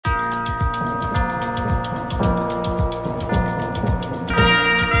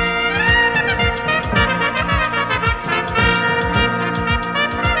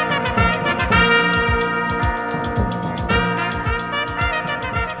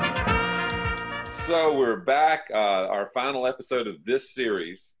So we're back. Our final episode of this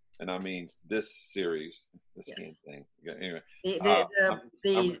series, and I mean this series, this Yes. thing. Anyway, The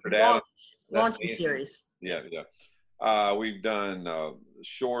I'm launching series. Yeah. We've done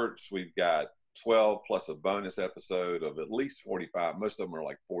shorts. We've got 12 plus a bonus episode of at least 45. Most of them are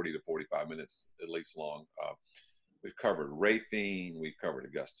like 40 to 45 minutes at least long. We've covered Rafine, we've covered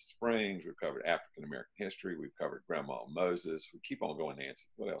Augusta Springs, we've covered African American history, we've covered Grandma Moses. We keep on going, Nancy.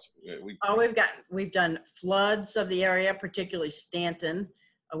 What else? We've done floods of the area, particularly Stanton.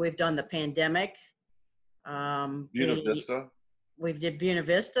 We've done the pandemic. Buena Vista. We did Buena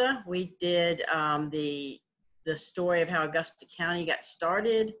Vista. We did the story of how Augusta County got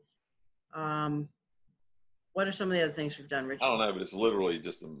started. What are some of the other things we've done, Richard? I don't know, but it's literally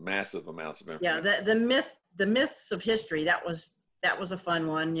just massive amounts of information. Yeah, the myths of history. That was a fun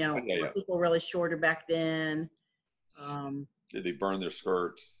one. You know, were people really shorter back then? Did they burn their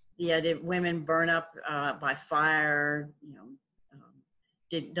skirts? Yeah, did women burn up by fire? You know,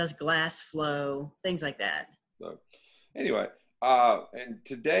 does glass flow? Things like that. So, anyway, and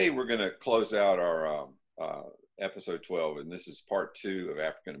today we're going to close out our episode 12, and this is part 2 of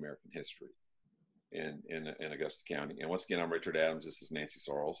African American history in Augusta County. And once again, I'm Richard Adams. This is Nancy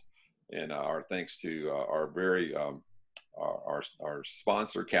Sarles, and our thanks to our very our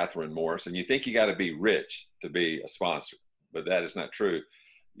sponsor, Catherine Morris. And you think you got to be rich to be a sponsor, but that is not true.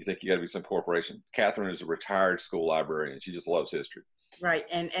 You think you got to be some corporation. Catherine is a retired school librarian. She just loves history. Right,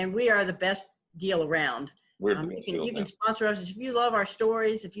 and we are the best deal around. You can sponsor us if you love our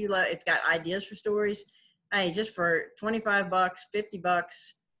stories. If it's got ideas for stories. Hey, just for $25,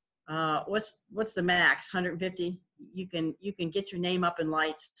 $50. What's the max? 150. You can get your name up in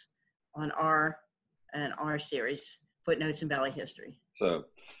lights on our series, Footnotes in Valley History. So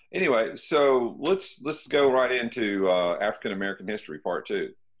anyway, so let's go right into African American history part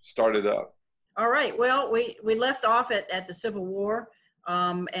 2. Start it up. All right. Well, we left off at the Civil War,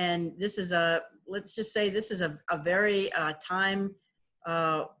 and this is let's just say this is a very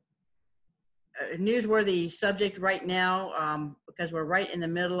newsworthy subject right now, because we're right in the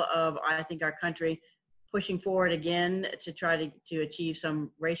middle of, I think, our country pushing forward again to try to achieve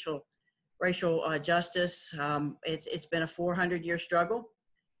some racial justice. It's been a 400-year struggle,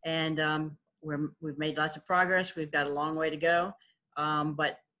 and we've made lots of progress. We've got a long way to go,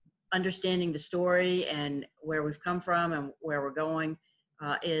 but understanding the story and where we've come from and where we're going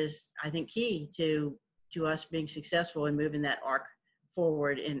is, I think, key to us being successful in moving that arc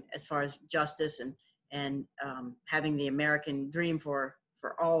forward in as far as justice and having the American dream for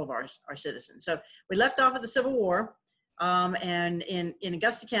all of our citizens. So we left off at the Civil War, and in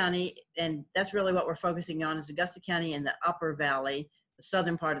Augusta County, and that's really what we're focusing on, is Augusta County in the Upper Valley, the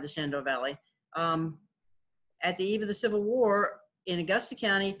southern part of the Shenandoah Valley. At the eve of the Civil War, in Augusta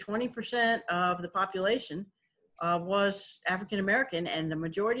County, 20% of the population was African American, and the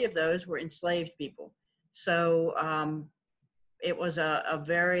majority of those were enslaved people. So it was a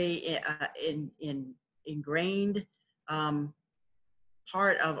very ingrained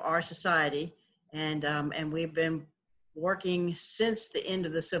part of our society, and we've been working since the end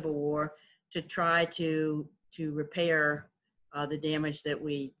of the Civil War to try to repair the damage that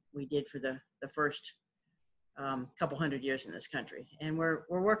we did for the first couple hundred years in this country, and we're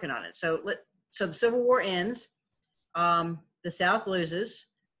working on it. So the Civil War ends. The South loses.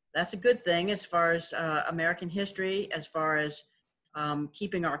 That's a good thing as far as American history, as far as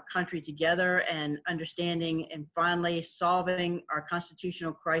keeping our country together and understanding and finally solving our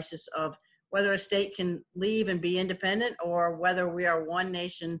constitutional crisis of whether a state can leave and be independent, or whether we are one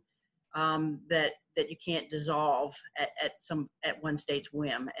nation that you can't dissolve at one state's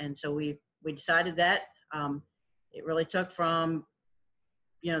whim. And so we decided that. It really took from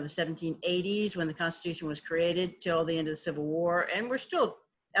the 1780s, when the Constitution was created, till the end of the Civil War, and we're still.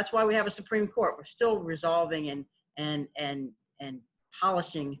 That's why we have a Supreme Court. We're still resolving and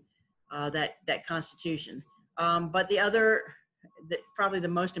polishing that Constitution. But probably the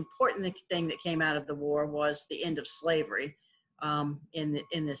most important thing that came out of the war was the end of slavery in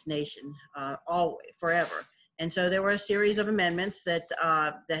this nation, always, forever. And so there were a series of amendments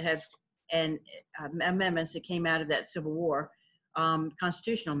amendments that came out of that Civil War,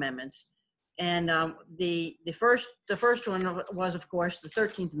 constitutional amendments. And the first one was, of course, the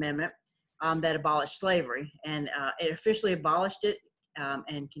 13th Amendment that abolished slavery, and it officially abolished it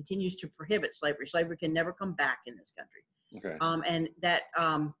and continues to prohibit slavery. Slavery can never come back in this country. Okay. And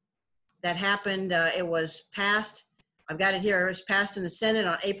that happened. It was passed. I've got it here. It was passed in the Senate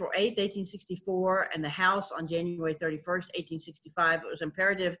on April 8th, 1864, and the House on January 31st, 1865. It was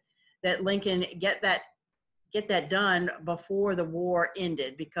imperative that Lincoln get that done before the war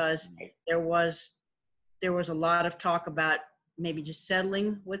ended, because there was there was a lot of talk about maybe just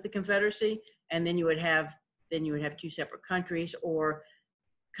settling with the Confederacy, and then you would have two separate countries, or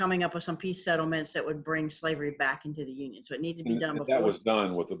coming up with some peace settlements that would bring slavery back into the Union. So it needed to be done before. That was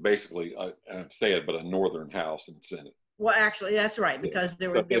done with basically, say it, but a Northern House and Senate. Well, actually, that's right, because there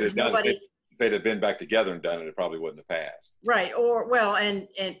was nobody. If they'd have been back together and done it, it probably wouldn't have passed. Right, or well,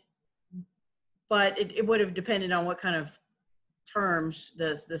 but it would have depended on what kind of terms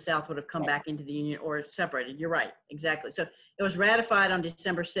the South would have come back into the Union or separated. You're right, exactly. So it was ratified on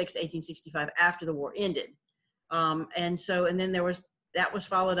December 6, 1865, after the war ended. And then that was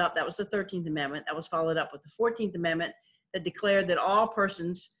followed up. That was the 13th Amendment. That was followed up with the 14th Amendment that declared that all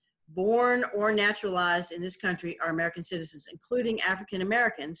persons born or naturalized in this country are American citizens, including African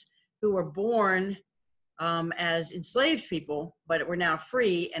Americans who were born as enslaved people, but were now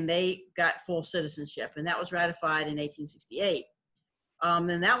free, and they got full citizenship. And that was ratified in 1868.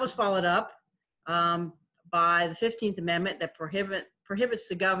 And that was followed up by the 15th Amendment that prohibits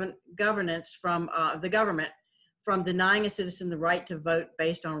the governance from the government from denying a citizen the right to vote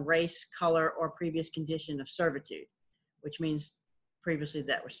based on race, color, or previous condition of servitude, which means previously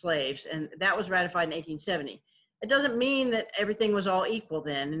that were slaves. And that was ratified in 1870. It doesn't mean that everything was all equal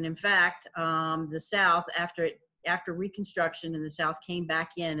then. And in fact, the South, after Reconstruction, and the South came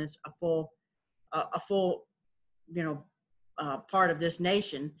back in as a full part of this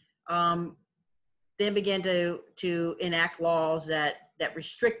nation, then began to enact laws that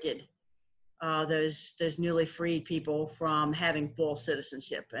restricted those newly freed people from having full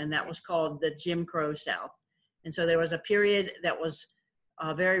citizenship, and that was called the Jim Crow South. And so there was a period that was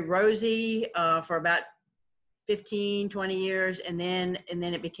very rosy for about 15, 20 years, and then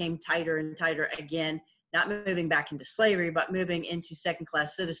it became tighter and tighter again, not moving back into slavery, but moving into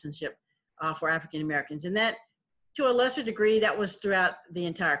second-class citizenship for African Americans. And that, to a lesser degree, that was throughout the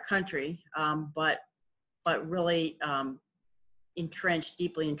entire country, but really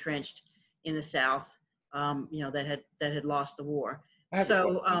deeply entrenched in the South, that had lost the war. I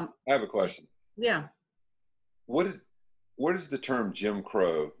have a question. Yeah. What is the term Jim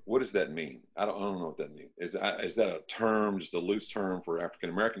Crow? What does that mean? I don't know what that means. Is that a term, just a loose term for African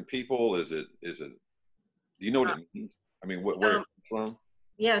American people? Is it? Do you know what it means? I mean, where it's from?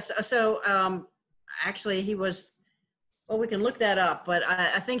 Yes. So actually, he was. Well, we can look that up, but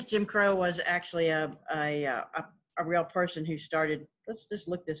I think Jim Crow was actually a real person who started. Let's just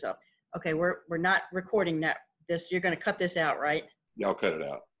look this up. Okay, we're not recording that. You're going to cut this out, right? Yeah, I'll cut it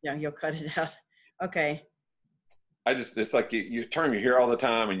out. Yeah, you'll cut it out. Okay. It's like you term you hear all the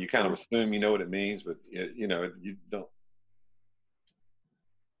time, and you kind of assume you know what it means, but you don't.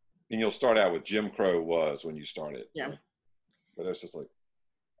 And you'll start out with Jim Crow was when you started. Yeah. So. But it's just like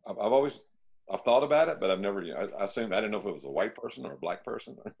I've thought about it, but I've never. I assumed I didn't know if it was a white person or a black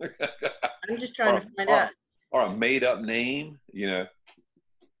person. I'm just trying to find out. Or a made up name,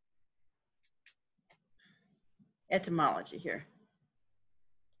 Etymology here.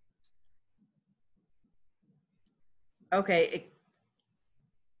 Okay.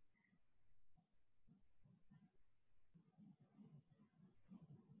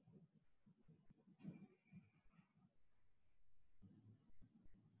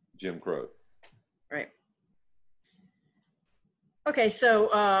 Jim Crow. Right. Okay, so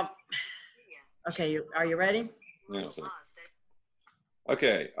are you ready? Yeah,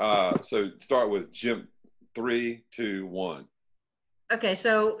 okay, so start with Jim. 3, 2, 1. Okay,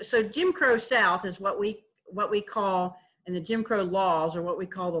 so Jim Crow South is what we call in the Jim Crow laws, or what we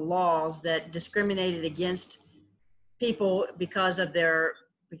call the laws that discriminated against people because of their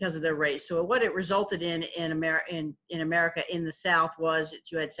race. So what it resulted in America in the South was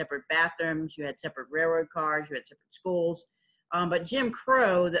that you had separate bathrooms, you had separate railroad cars, you had separate schools. But Jim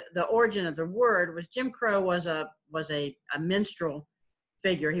Crow, the origin of the word was Jim Crow was a minstrel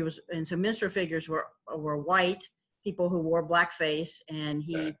figure. So minstrel figures were white people who wore blackface, and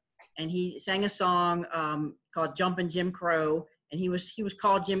he sang a song called "Jumpin' Jim Crow," and he was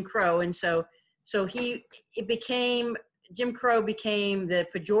called Jim Crow, and so Jim Crow became the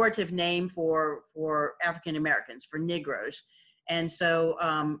pejorative name for African Americans, for Negroes, and so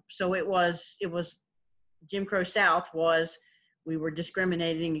it was Jim Crow South was. We were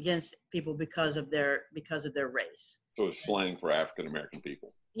discriminating against people because of their race. So it's slang for African American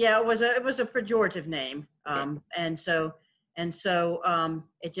people. Yeah, it was a pejorative name, and so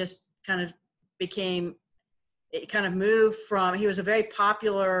it just kind of became. It kind of moved from. He was a very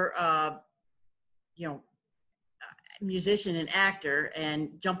popular, musician and actor,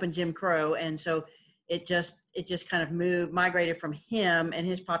 and Jumpin' Jim Crow, and so it just kind of migrated from him and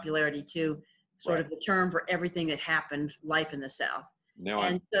his popularity to sort of the term for everything that happened, life in the South. Now I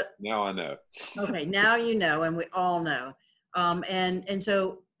And so, now I know. okay, now you know, and we all know. And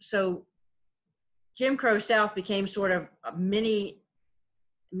so Jim Crow South became sort of a mini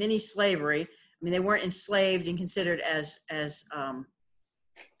slavery. I mean, they weren't enslaved and considered as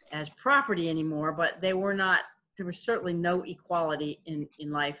property anymore, but they were not. There was certainly no equality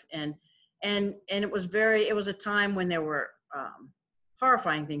in life, and it was a time when there were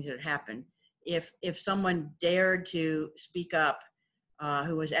horrifying things that had happened. If someone dared to speak up,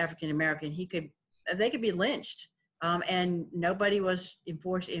 who was African American, they could be lynched, and nobody was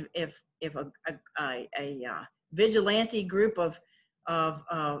enforced. If a vigilante group of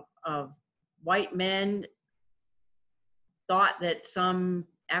white men thought that some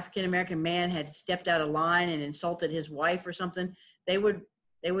African American man had stepped out of line and insulted his wife or something, they would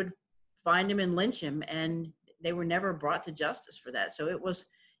find him and lynch him, and they were never brought to justice for that. So it was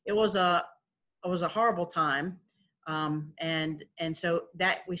a horrible time, and so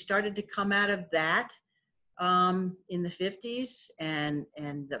that we started to come out of that in the 50s, and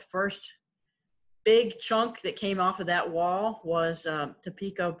the first big chunk that came off of that wall was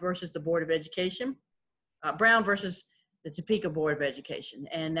Topeka versus the Board of Education, Brown versus the Topeka Board of Education,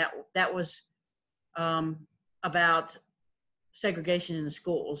 and that was about segregation in the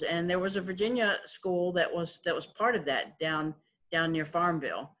schools. And there was a Virginia school that was part of that down near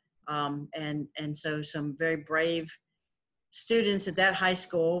Farmville, and so some very brave students at that high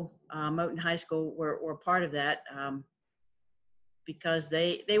school, Moton High School, were part of that, because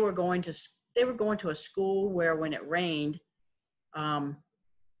they were going to a school where when it rained,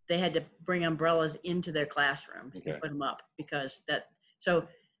 they had to bring umbrellas into their classroom and put them up, because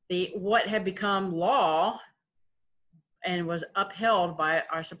what had become law and was upheld by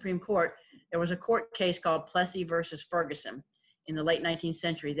our Supreme Court. There was a court case called Plessy versus Ferguson in the late 19th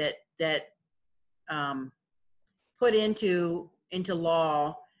century that put into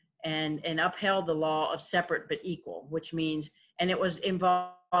law and upheld the law of separate but equal, which means, and it was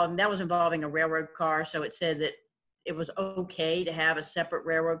involving a railroad car. So it said that it was okay to have a separate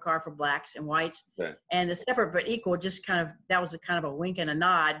railroad car for blacks and whites. Okay. And the separate but equal that was a kind of a wink and a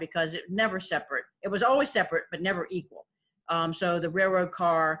nod, because it never separate. It was always separate, but never equal. So the railroad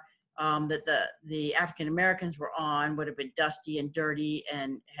car that the African Americans were on would have been dusty and dirty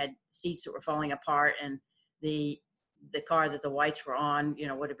and had seats that were falling apart, and the car that the whites were on,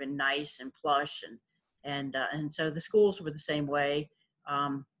 would have been nice and plush, and so the schools were the same way.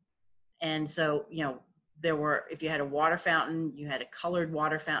 And so, if you had a water fountain, you had a colored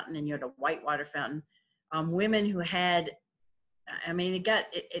water fountain, and you had a white water fountain. Women who had,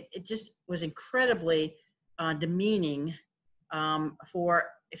 it just was incredibly demeaning for,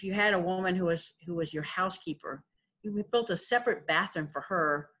 if you had a woman who was your housekeeper, you built a separate bathroom for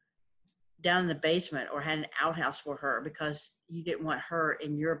her down in the basement, or had an outhouse for her because you didn't want her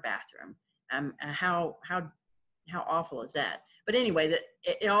in your bathroom. How awful is that? But anyway,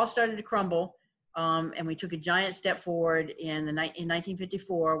 it all started to crumble, and we took a giant step forward in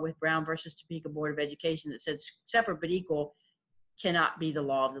 1954 with Brown versus Topeka Board of Education that said separate but equal cannot be the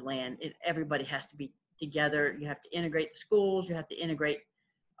law of the land. Everybody has to be together. You have to integrate the schools. You have to integrate,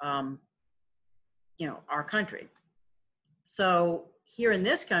 our country. So here in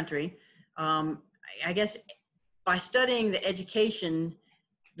this country, I guess by studying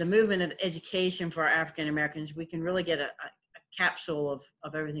the movement of education for African Americans, we can really get a capsule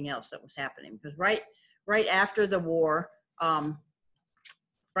of everything else that was happening. Because right after the war,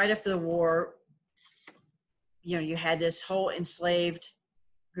 you had this whole enslaved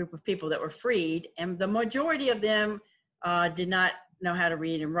group of people that were freed, and the majority of them did not know how to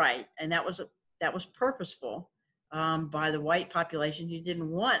read and write, and that was purposeful by the white population, who didn't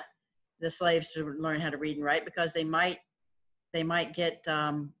want the slaves to learn how to read and write, because they might get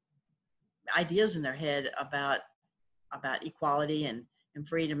ideas in their head about equality and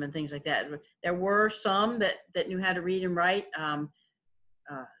freedom and things like that. There were some that knew how to read and write.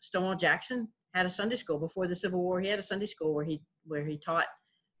 Stonewall Jackson had a Sunday school before the Civil War. He had a Sunday school where he taught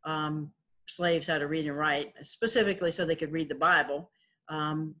slaves how to read and write, specifically so they could read the Bible.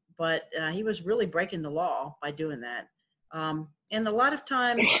 But he was really breaking the law by doing that. And a lot of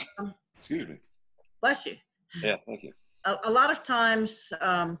times, excuse me. Bless you. Yeah, thank you. A lot of times,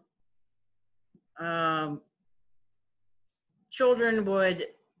 children would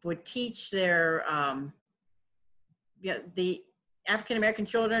teach their, the African American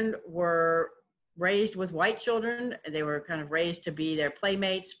children were raised with white children. They were kind of raised to be their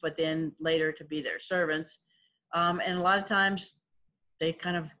playmates, but then later to be their servants. And a lot of times they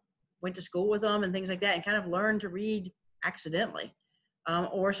kind of went to school with them and things like that, and kind of learned to read accidentally.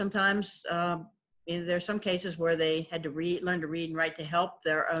 Or sometimes, there's some cases where they had to learn to read and write to help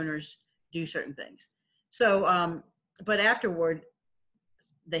their owners do certain things. So, but afterward,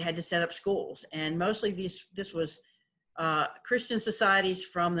 they had to set up schools, and mostly this was Christian societies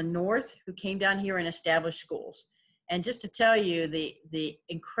from the north who came down here and established schools. And just to tell you the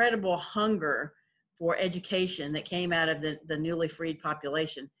incredible hunger for education that came out of the newly freed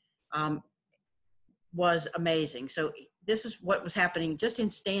population was amazing. So this is what was happening just in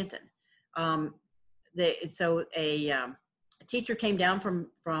Stanton. A teacher came down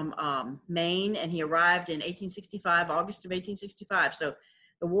from Maine, and he arrived in 1865, August of 1865. So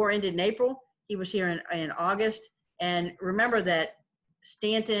the war ended in April. He was here in August. And remember that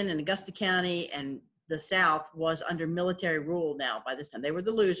Stanton and Augusta County and the South was under military rule now by this time. They were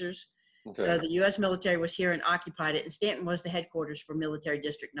the losers. Okay. So the U.S. military was here and occupied it, and Stanton was the headquarters for Military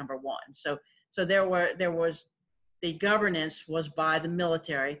District Number 1. So there was the governance was by the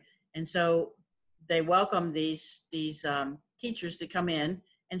military, and so they welcomed these teachers to come in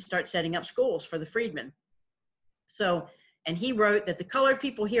and start setting up schools for the freedmen. So, and he wrote that the colored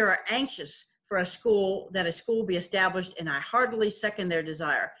people here are anxious for a school be established, and I heartily second their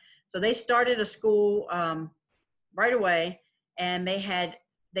desire. So they started a school right away, and they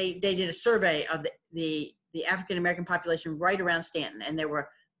did a survey of the African American population right around Stanton, and there were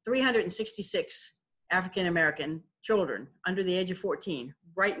 366 African American children under the age of 14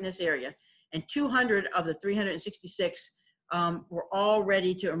 right in this area, and 200 of the 366 were all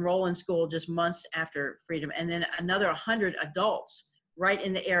ready to enroll in school just months after freedom, and then another 100 adults right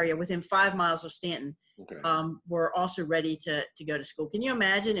in the area within 5 miles of Stanton. Okay. Were also ready to go to school. Can you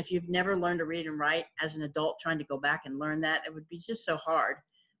imagine if you've never learned to read and write as an adult trying to go back and learn that? It would be just so hard.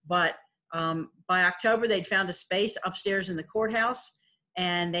 But by October, they'd found a space upstairs in the courthouse,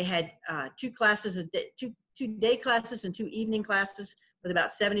 and they had two day classes and 2 evening classes with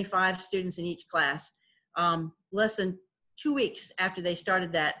about 75 students in each class. Less than 2 weeks after they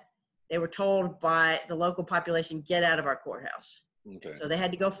started that, they were told by the local population, get out of our courthouse. Okay. So they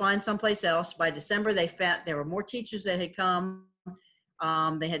had to go find someplace else. By December, they found there were more teachers that had come.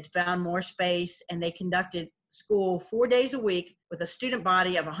 They had found more space, and they conducted school 4 days a week with a student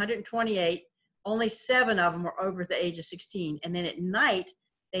body of 128. Only 7 of them were over the age of 16. And then at night,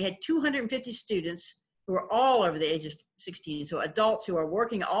 they had 250 students who were all over the age of 16. So adults who are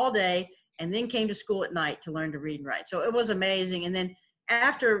working all day and then came to school at night to learn to read and write. So it was amazing. And then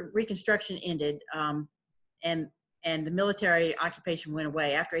after Reconstruction ended, and the military occupation went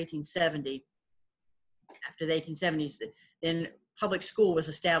away after 1870, after the 1870s, then public school was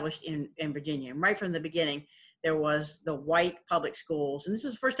established in Virginia. And right from the beginning, there was the white public schools. And this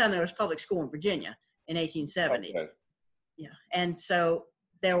is the first time there was public school in Virginia in 1870. Okay. Yeah. And so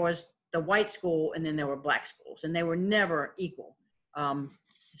there was the white school, and then there were black schools, and they were never equal.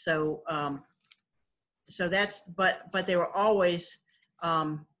 So that's, but they were always,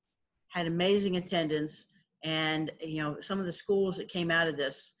 had amazing attendance. And, some of the schools that came out of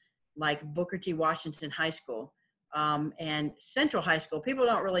this, like Booker T. Washington High School, and Central High School. People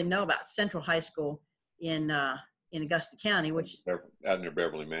don't really know about Central High School in Augusta County, which out near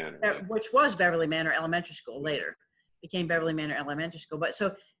Beverly Manor, which was Beverly Manor Elementary School, later became Beverly Manor Elementary School. But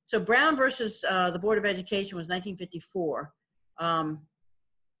so Brown versus the Board of Education was 1954.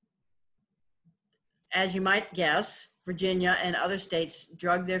 As you might guess, Virginia and other states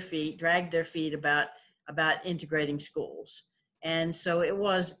dragged their feet about integrating schools. And so it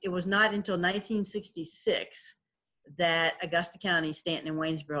was not until 1966 that Augusta County, Stanton, and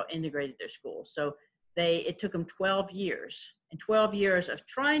Waynesboro integrated their schools. So it took them 12 years, and 12 years of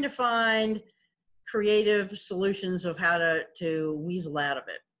trying to find creative solutions of how to weasel out of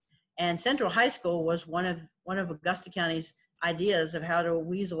it. And Central High School was one of Augusta County's ideas of how to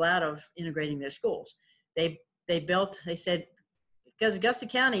weasel out of integrating their schools. They said, because Augusta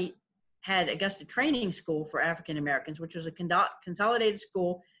County had Augusta Training School for African Americans, which was a consolidated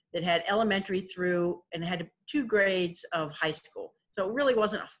school that had elementary through and had 2 grades of high school. So it really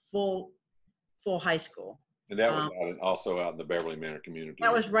wasn't a full high school. And that was also out in the Beverly Manor community.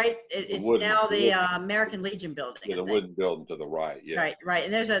 That was right. It's now the American Legion building. Yeah, the wooden building to the right. Yeah. Right.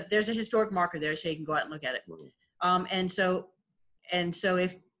 And there's a historic marker there, so you can go out and look at it. Mm-hmm. And so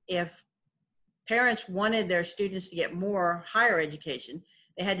if parents wanted their students to get more higher education,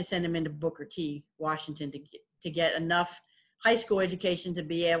 they had to send them into Booker T. Washington to get enough high school education to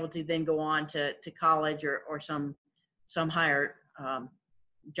be able to then go on to college or some higher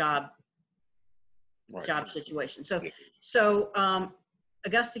job situation. So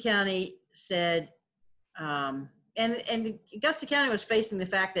Augusta County said, and Augusta County was facing the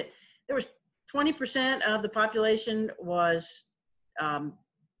fact that there was 20% of the population was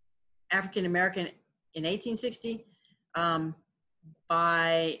African American in 1860. Um,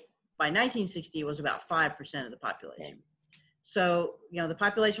 by 1960, it was about 5% of the population. So, you know, the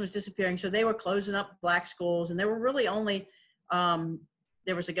population was disappearing. So they were closing up black schools, and there were really only,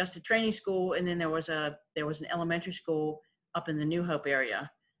 there was Augusta Training School, and then there was an elementary school up in the New Hope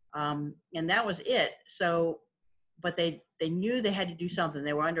area. And that was it. So, but they knew they had to do something.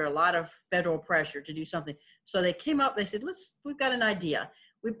 They were under a lot of federal pressure to do something. So they came up, they said, we've got an idea.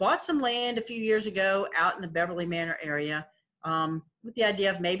 We bought some land a few years ago out in the Beverly Manor area, with the idea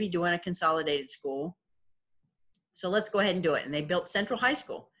of maybe doing a consolidated school. So let's go ahead and do it. And they built Central High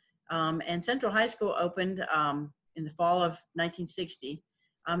School. And Central High School opened in the fall of 1960.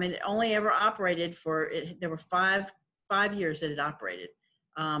 And it only ever operated there were five years that it operated.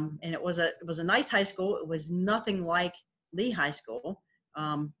 And it was a nice high school. It was nothing like Lee High School,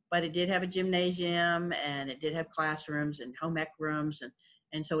 but it did have a gymnasium, and it did have classrooms and home ec rooms.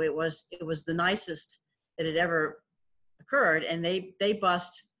 And so it was the nicest that had ever occurred. And they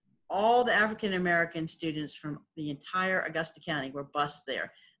bused all the African American students from the entire Augusta County were bused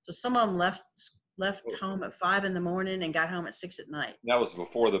there. So some of them left home at 5 in the morning and got home at 6 at night. That was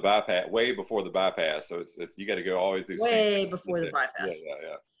before the bypass, way before the bypass. So it's you got to go all the way through. Way before the bypass.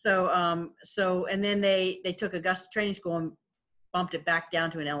 Yeah. So and then they took Augusta Training School and bumped it back down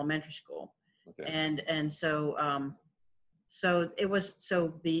to an elementary school. Okay. And so it was,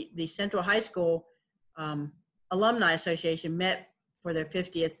 so the Central High School Alumni Association met for their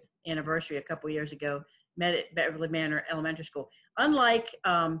 50th anniversary a couple years ago, met at Beverly Manor Elementary School. Unlike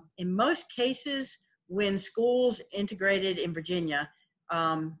in most cases when schools integrated in Virginia,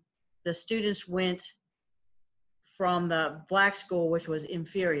 the students went from the black school, which was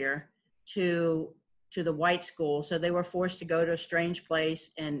inferior, to the white school. So they were forced to go to a strange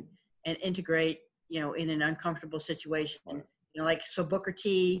place and integrate, you know, in an uncomfortable situation. Right. You know, like, so Booker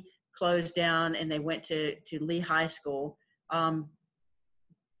T closed down and they went to Lee High School.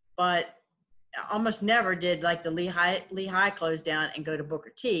 But almost never did, like, the Lee High close down and go to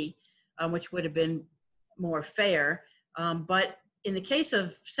Booker T, which would have been more fair. But in the case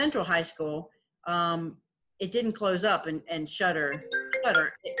of Central High School, it didn't close up and shutter.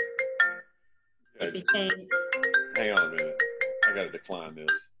 It became. Hang on a minute. I got to decline this.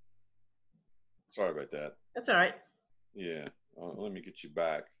 Sorry about that. That's all right. Yeah. Let me get you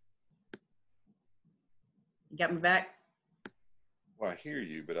back. You got me back? Well, I hear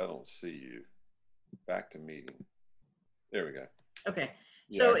you, but I don't see you. Back to meeting. There we go. Okay.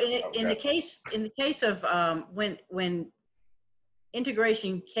 So in the case of when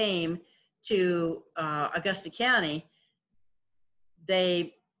integration came to Augusta County,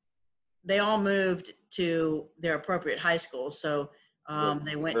 they all moved to their appropriate high schools. So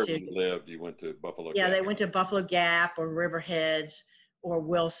they went to. You went to Buffalo. Yeah, Gap. they went to Buffalo Gap or Riverheads or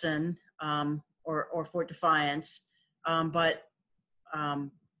Wilson or Fort Defiance, but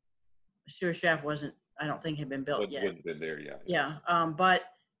Stuart Straff wasn't. I don't think had been built yet. Wouldn't have been there yet. Yeah, but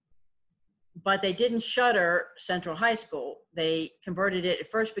they didn't shutter Central High School. They converted it. It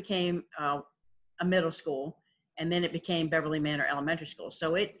first became a middle school, and then it became Beverly Manor Elementary School.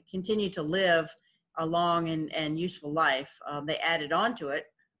 So it continued to live a long and useful life. They added on to it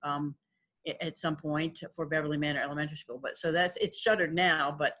at some point for Beverly Manor Elementary School. But so it's shuttered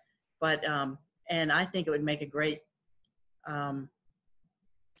now. But and I think it would make a great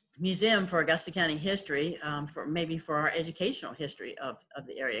museum for Augusta County history, for our educational history of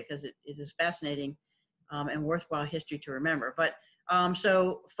the area, because it is fascinating and worthwhile history to remember. But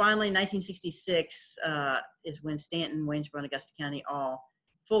so finally, 1966 is when Stanton, Waynesboro, and Augusta County all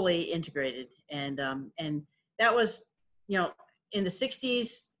fully integrated, and that was, you know, in the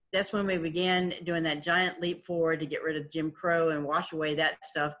 60s. That's when we began doing that giant leap forward to get rid of Jim Crow and wash away that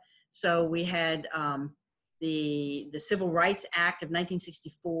stuff. So we had the Civil Rights Act of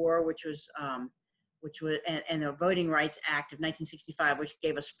 1964, which was and the Voting Rights Act of 1965, which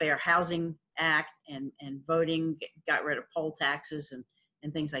gave us Fair Housing Act and voting, got rid of poll taxes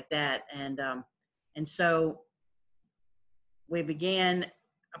and things like that. And so we began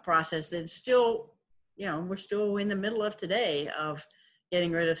a process that's still, you know, we're still in the middle of today of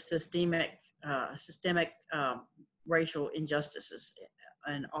getting rid of systemic racial injustices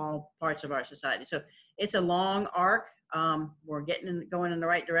in all parts of our society. So it's a long arc. We're going in the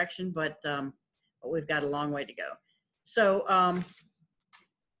right direction, but we've got a long way to go. So I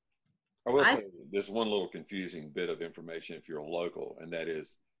will say there's one little confusing bit of information if you're a local, and that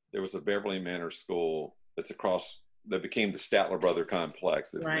is there was a Beverly Manor School that became the Statler Brother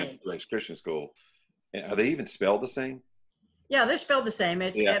Complex, the right. Christian School. And are they even spelled the same? Yeah, they're spelled the same.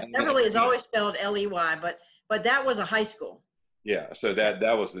 Beverly is always spelled Ley, but that was a high school. Yeah, so that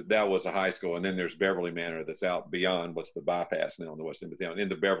was a high school, and then there's Beverly Manor that's out beyond what's the bypass now in the west end of town, in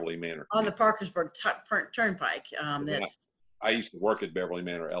the Beverly Manor On the community. Parkersburg Turnpike. And then That's I used to work at Beverly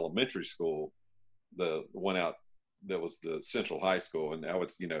Manor Elementary School, the one out that was the Central High School, and I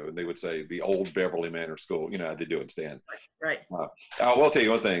would, they would say the old Beverly Manor School. How they do it, Stan. right. I will tell you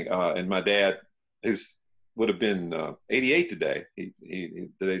one thing, and my dad, who's would have been 88 today.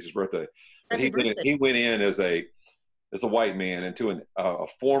 Today's his birthday, but Happy birthday. he went in as a white man into a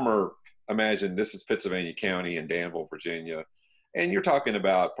former. Imagine this is Pittsylvania County in Danville, Virginia, and you're talking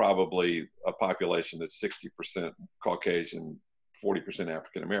about probably a population that's 60% Caucasian, 40%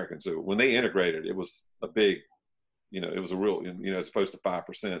 African American. So when they integrated, it was a big, it was a real, as opposed to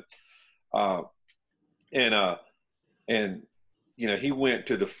 5%. Uh, and he went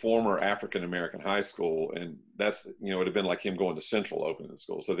to the former African American high school, and that's, it would have been like him going to Central opening the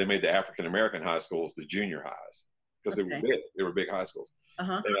school. So they made the African American high schools the junior highs because they were big. They were big high schools.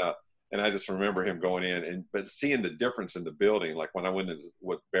 Uh-huh. And I just remember him going in, but seeing the difference in the building, like when I went into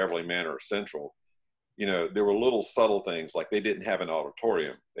what Beverly Manor or Central, there were little subtle things, like they didn't have an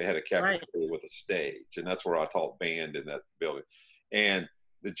auditorium. They had a cafeteria with a stage, and that's where I taught band in that building. And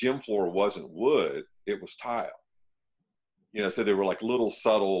the gym floor wasn't wood, it was tile. So there were like little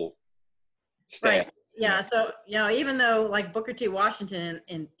subtle stats. Right. Yeah. So, even though like Booker T. Washington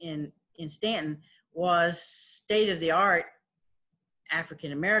in Stanton was state of the art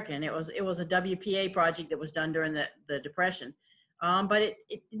African American, it was a WPA project that was done during the Depression, but it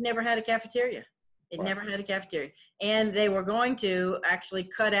never had a cafeteria. It never had a cafeteria, and they were going to actually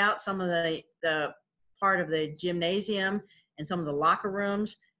cut out some of the part of the gymnasium and some of the locker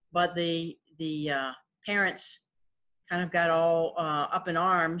rooms, but the parents kind of got all up in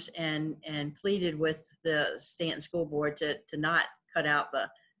arms and pleaded with the Stanton School Board to not cut out the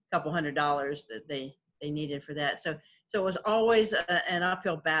couple $100 that they needed for that. So it was always an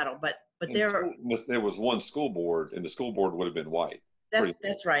uphill battle, but there was one school board, and the school board would have been white.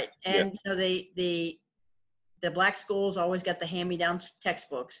 That's right. And the black schools always got the hand-me-down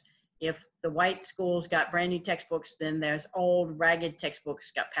textbooks. If the white schools got brand new textbooks, then there's old ragged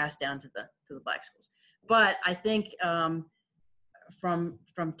textbooks got passed down to the black schools. But I think from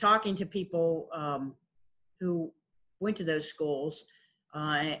talking to people who went to those schools,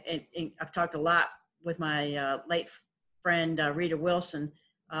 and I've talked a lot with my late friend Rita Wilson.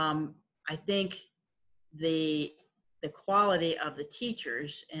 I think the quality of the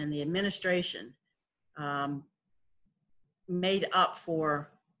teachers and the administration made up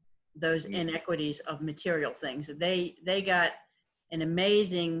for those inequities of material things. They got an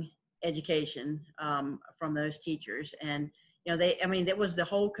amazing education from those teachers, and it was the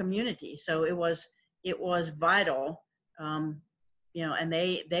whole community. So it was vital, and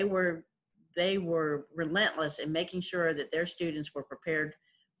they were relentless in making sure that their students were prepared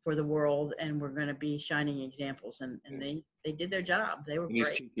for the world and were going to be shining examples, and they did their job. They were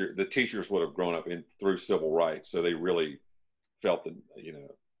great. The teachers would have grown up through civil rights, so they really felt the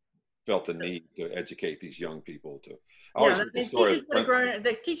need to educate these young people. The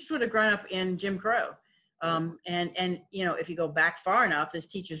teachers would have grown up in Jim Crow, and if you go back far enough, these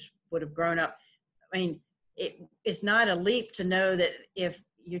teachers would have grown up. I mean, it's not a leap to know that if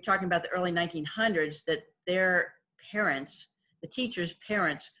you're talking about the early 1900s, that their parents, the teachers'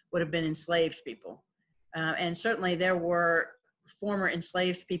 parents, would have been enslaved people. And certainly there were former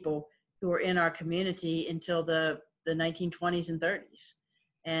enslaved people who were in our community until the 1920s and 30s.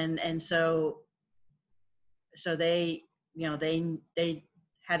 And so they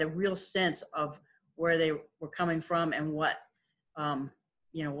had a real sense of where they were coming from and what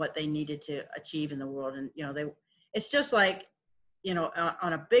they needed to achieve in the world. And, it's just like,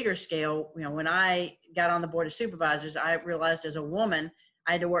 on a bigger scale, when I got on the board of supervisors, I realized as a woman,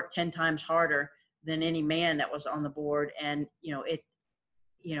 I had to work 10 times harder than any man that was on the board. And,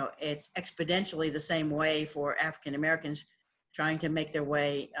 it's exponentially the same way for African Americans trying to make their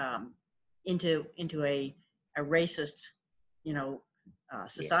way into a racist,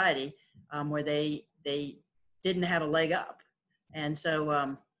 society where they didn't have a leg up. And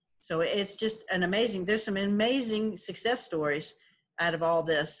so it's just there's some amazing success stories out of all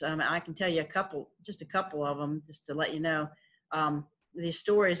this. I can tell you a couple of them, just to let you know, these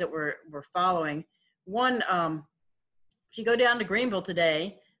stories that we're following. One, if you go down to Greenville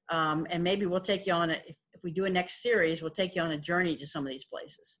today, and maybe we'll take you on if we do a next series, we'll take you on a journey to some of these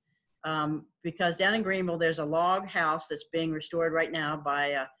places. Because down in Greenville, there's a log house that's being restored right now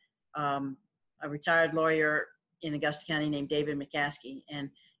by a retired lawyer in Augusta County named David McCaskey. And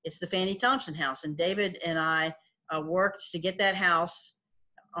it's the Fanny Thompson House. And David and I worked to get that house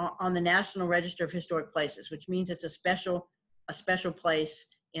on the National Register of Historic Places, which means it's a special a special place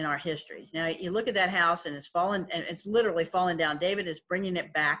in our history. Now you look at that house and it's fallen, and it's literally fallen down. David is bringing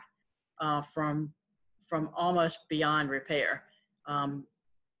it back from almost beyond repair. Um,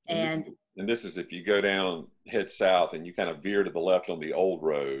 and and this is if you go down, head south, and you kind of veer to the left on the old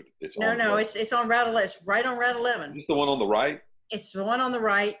road. It's no, on the no, right. it's on Route 11. It's right on Route 11. Is this the one on the right? It's the one on the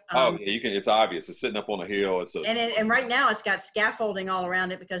right. Oh yeah, you can. It's obvious. It's sitting up on a hill. It's a And right now it's got scaffolding all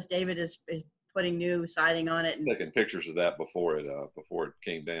around it because David is putting new siding on it. And taking pictures of that before it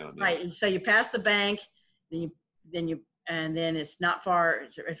came down. Yeah. right. So you pass the bank, and then it's not far.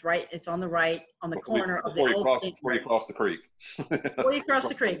 It's right. It's on the right, on the corner of the old. Before you cross the creek. Before you cross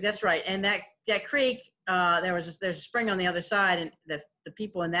the creek, that's right. And that creek, there's a spring on the other side, and the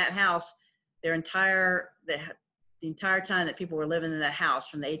people in that house, the entire time that people were living in that house,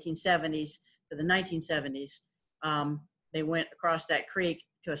 from the 1870s to the 1970s, they went across that creek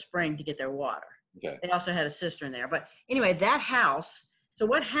to a spring to get their water. Okay. They also had a cistern there. But anyway, that house. So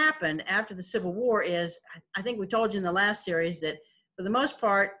what happened after the Civil War is, I think we told you in the last series that for the most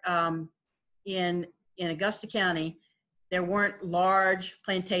part, in Augusta County, there weren't large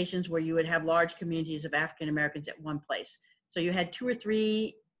plantations where you would have large communities of African Americans at one place. So you had 2 or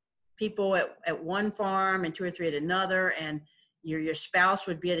 3 people at one farm and 2 or 3 at another, and your spouse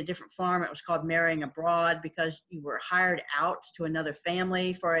would be at a different farm. It was called marrying abroad because you were hired out to another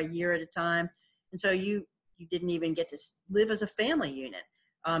family for a year at a time. And so you didn't even get to live as a family unit.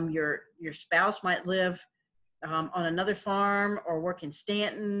 Your spouse might live on another farm or work in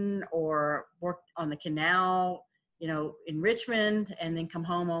Stanton or work on the canal, in Richmond, and then come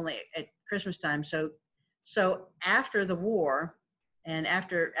home only at Christmas time. So after the war and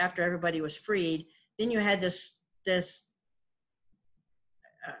after everybody was freed, then you had this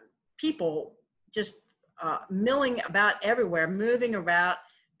people just milling about everywhere, moving about,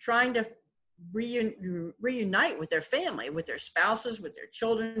 trying to reunite with their family, with their spouses, with their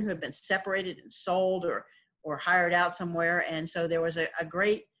children who had been separated and sold or hired out somewhere. And so there was a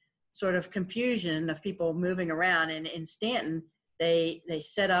great sort of confusion of people moving around. And in Stanton, they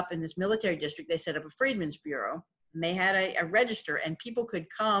set up, in this military district, they set up a Freedmen's Bureau, and they had a register, and people could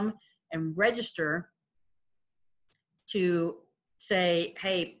come and register to say,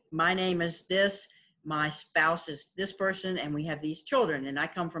 hey, my name is this, my spouse is this person, and we have these children, and I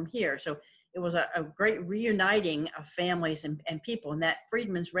come from here. So it was a great reuniting of families and people. And that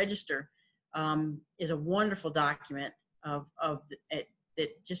Freedmen's Register is a wonderful document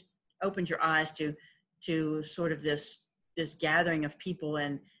that just opens your eyes to sort of this gathering of people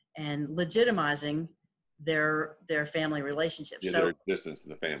and legitimizing their family relationships. Yeah, so, their existence in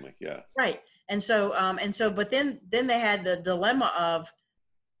the family. Yeah. Right. And so, but then they had the dilemma of,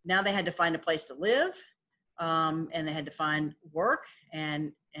 now they had to find a place to live, and they had to find work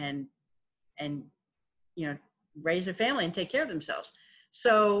and raise their family and take care of themselves.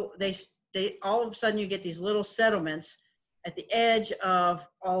 So they all of a sudden you get these little settlements at the edge of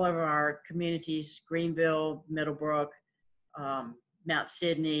all of our communities: Greenville, Middlebrook, Mount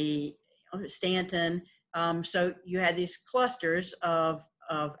Sidney, Stanton. So you had these clusters of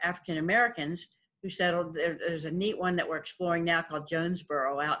African Americans who settled. There's a neat one that we're exploring now called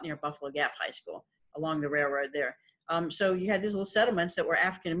Jonesboro, out near Buffalo Gap High School, along the railroad there. So you had these little settlements that were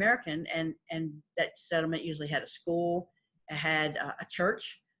African American, and that settlement usually had a school, it had a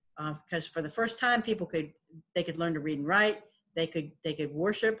church, because for the first time they could learn to read and write, they could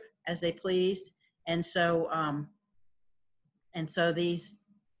worship as they pleased, and so these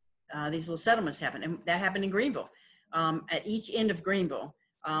little settlements happened, and that happened in Greenville. At each end of Greenville,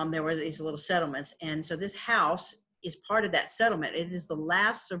 there were these little settlements, and so this house is part of that settlement. It is the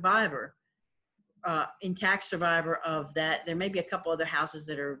last survivor, intact survivor of that. There may be a couple other houses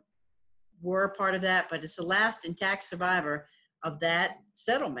that were part of that, but it's the last intact survivor of that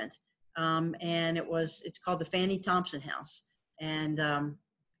settlement. And it's called the Fanny Thompson House. And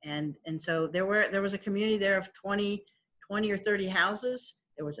so there was a community there of 20 or 30 houses.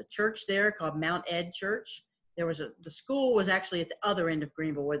 There was a church there called Mount Ed Church. The school was actually at the other end of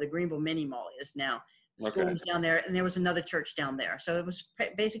Greenville, where the Greenville Mini Mall is now. The school was down there, and there was another church down there. So it was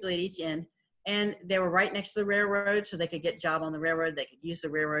basically at each end. And they were right next to the railroad, so they could get a job on the railroad. They could use the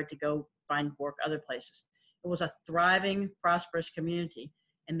railroad to go find work other places. It was a thriving, prosperous community.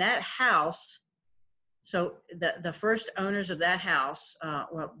 And that house, so the first owners of that house,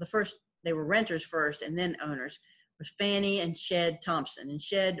 they were renters first and then owners, was Fanny and Shed Thompson. And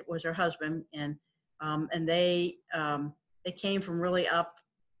Shed was her husband, and they came from really up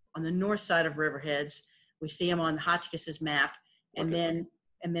on the north side of Riverheads. We see them on Hotchkiss's map, and then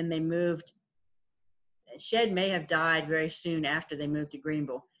they moved. Shed may have died very soon after they moved to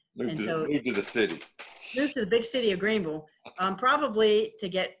Greenville, Moved to the city. moved to the big city of Greenville, probably to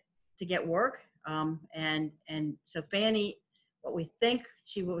get work. And so Fanny, what we think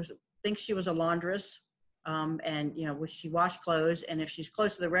she was a laundress, and she washed clothes. And if she's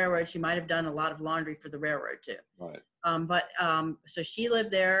close to the railroad, she might have done a lot of laundry for the railroad too. Right. So she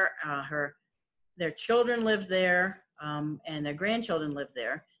lived there. Their children lived there, and their grandchildren lived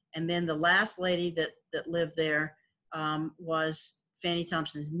there. And then the last lady that lived there was Fanny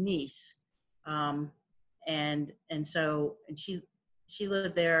Thompson's niece. And she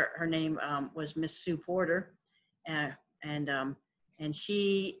lived there. Her name was Miss Sue Porter, and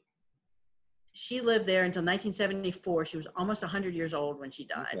she lived there until 1974. She was almost 100 years old when she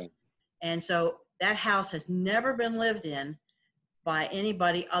died. Okay. And so that house has never been lived in by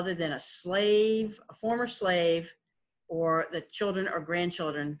anybody other than a former slave, or the children or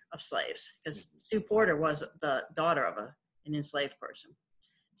grandchildren of slaves, because Sue Porter was the daughter of an enslaved person.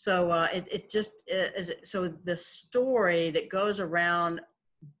 So so the story that goes around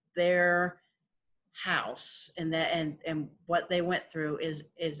their house and what they went through is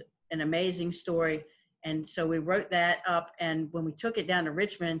an amazing story. And so we wrote that up, and when we took it down to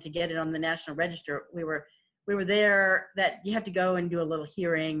Richmond to get it on the National Register, we were there. That you have to go and do a little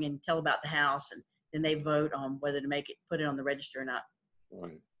hearing and tell about the house, and then they vote on whether to put it on the register or not.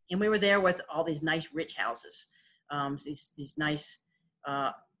 Right. And we were there with all these nice rich houses, these nice,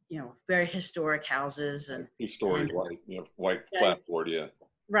 very historic houses, and 2-story white clapboard, yeah.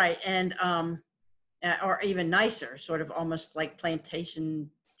 Right, and or even nicer, sort of almost like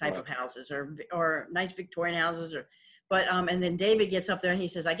plantation type of houses, or nice Victorian houses, and then David gets up there and he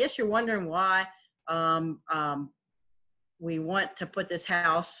says, "I guess you're wondering why we want to put this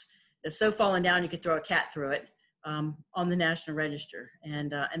house that's so fallen down you could throw a cat through it on the National Register."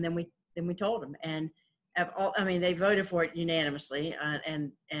 And then we told them, and they voted for it unanimously,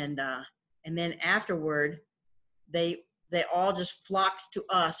 and then afterward they all just flocked to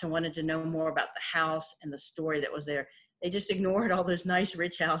us and wanted to know more about the house and the story that was there. They just ignored all those nice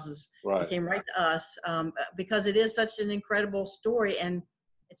rich houses. Right. And came right to us, because it is such an incredible story, and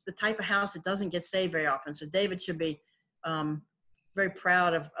it's the type of house that doesn't get saved very often. So David should be very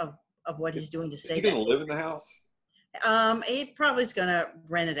proud of what he's doing to save. Is he going to live in the house? He probably is going to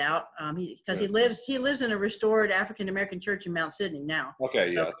rent it out, because he lives in a restored African American church in Mount Sidney now.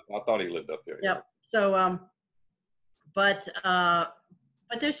 Okay, yeah, I thought he lived up there. Yep. Yeah. So, but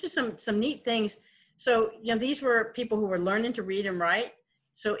there's just some neat things. So, these were people who were learning to read and write.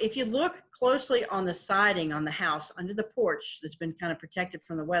 So if you look closely on the siding on the house under the porch that's been kind of protected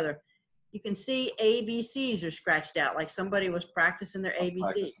from the weather, you can see ABCs are scratched out, like somebody was practicing their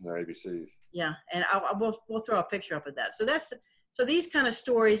ABCs. Yeah, and we'll throw a picture up of that. So these kind of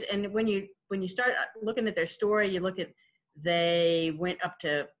stories, and when you start looking at their story, you look at, they went up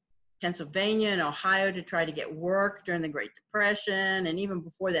to Pennsylvania and Ohio to try to get work during the Great Depression, and even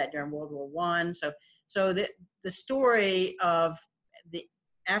before that during World War I. So the story of the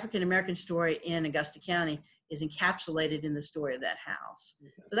African American story in Augusta County is encapsulated in the story of that house.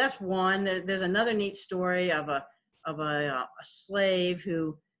 Okay. So that's one. There's another neat story of a slave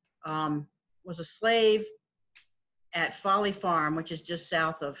who was a slave at Folly Farm, which is just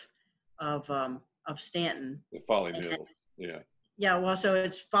south of Stanton. The Folly Mills, yeah. Yeah, well, so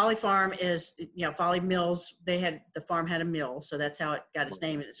it's Folly Farm is, Folly Mills. The farm had a mill, so that's how it got its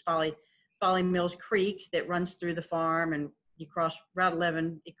name. It's Folly Mills Creek that runs through the farm, and you cross Route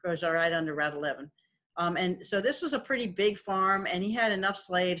 11. It goes right under Route 11. And so this was a pretty big farm, and he had enough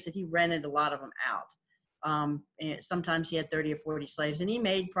slaves that he rented a lot of them out. And sometimes he had 30 or 40 slaves, and he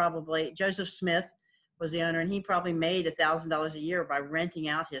made Joseph Smith was the owner, and he probably made $1,000 a year by renting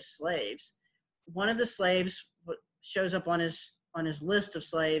out his slaves. One of the slaves shows up on his list of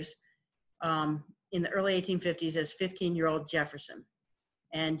slaves in the early 1850s as 15-year-old Jefferson.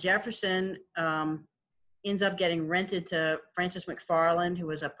 And Jefferson ends up getting rented to Francis McFarland, who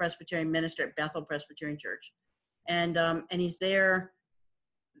was a Presbyterian minister at Bethel Presbyterian Church. And he's there.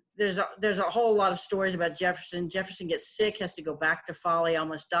 There's a whole lot of stories about Jefferson. Jefferson gets sick, has to go back to Folly,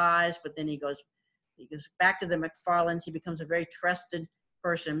 almost dies, but then he goes back to the McFarlands. He becomes a very trusted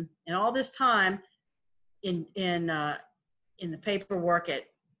person. And all this time in the paperwork at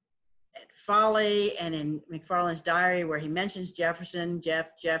Folly and in McFarland's diary, where he mentions Jefferson,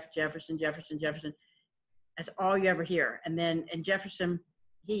 Jefferson. That's all you ever hear. And Jefferson,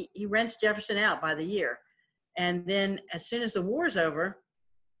 he rents Jefferson out by the year. And then as soon as the war's over,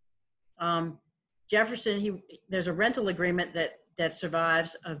 Jefferson, there's a rental agreement that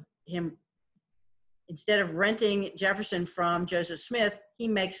survives of him. Instead of renting Jefferson from Joseph Smith, he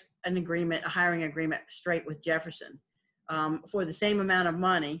makes a hiring agreement straight with Jefferson. for the same amount of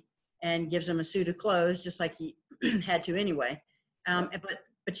money and gives him a suit of clothes, just like he had to anyway.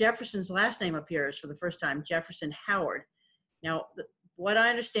 But Jefferson's last name appears for the first time, Jefferson Howard. Now, what I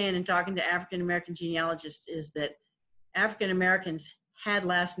understand in talking to African American genealogists is that African Americans had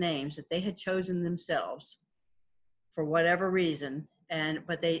last names that they had chosen themselves for whatever reason,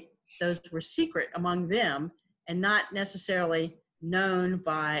 but those were secret among them and not necessarily known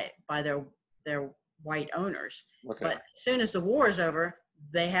by their white owners. Okay. But as soon as the war is over,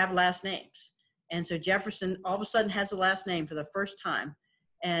 they have last names, and so Jefferson all of a sudden has a last name for the first time,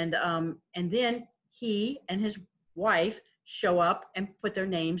 and then he and his wife show up and put their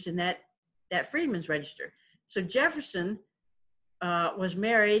names in that Freedmen's Register. So Jefferson was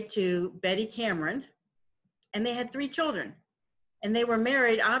married to Betty Cameron, and they had 3 children. And they were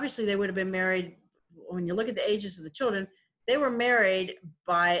married, obviously they would have been married, when you look at the ages of the children, they were married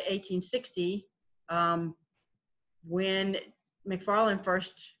by 1860, when McFarland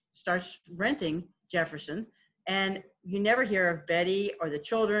first starts renting Jefferson. And you never hear of Betty or the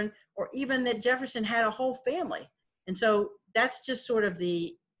children, or even that Jefferson had a whole family. And so that's just sort of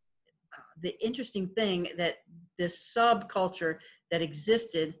the interesting thing, that this subculture that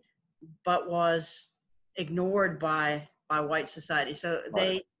existed but was ignored by white society. So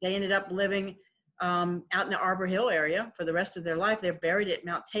they ended up living out in the Arbor Hill area for the rest of their life. They're buried at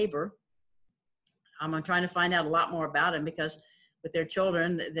Mount Tabor. I'm trying to find out a lot more about them, because with their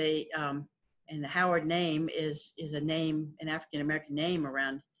children, they and the Howard name is a name, an African American name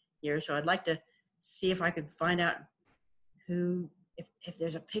around here. So I'd like to see if I could find out who, if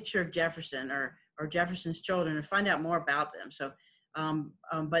there's a picture of Jefferson or Jefferson's children, and find out more about them. So,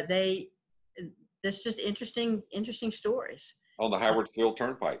 but that's just interesting stories. On the Howardsville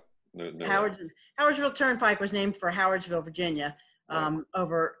Turnpike. No. Howardsville Turnpike was named for Howardsville, Virginia,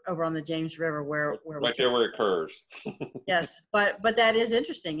 over on the James River, where right there where it curves. Yes, but that is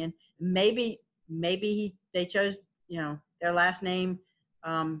interesting, and maybe they chose their last name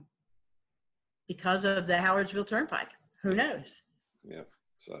because of the Howardsville Turnpike. Who knows? Yeah.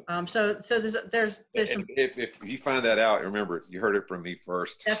 So there's some. If you find that out, remember, you heard it from me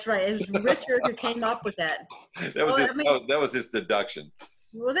first. That's right. It was Richard who came up with that. That was his deduction.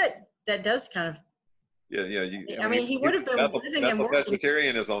 Well, that does kind of. Yeah. He would have been living and working.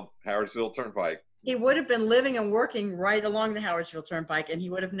 Presbyterian is on Howardsville Turnpike. He would have been living and working right along the Howardsville Turnpike, and he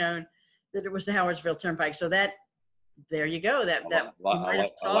would have known that it was the Howardsville Turnpike. So there you go. That might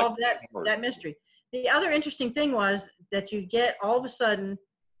have solved that mystery. The other interesting thing was that you get all of a sudden.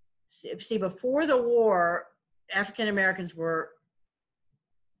 See, before the war, African Americans were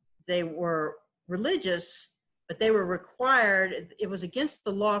religious, but they were required, it was against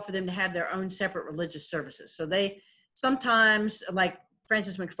the law for them to have their own separate religious services. So they sometimes, like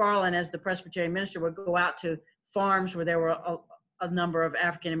Francis McFarland as the Presbyterian minister, would go out to farms where there were a number of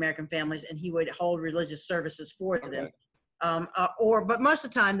African American families, and he would hold religious services for them. But most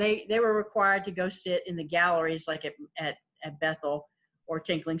of the time they were required to go sit in the galleries, like at Bethel or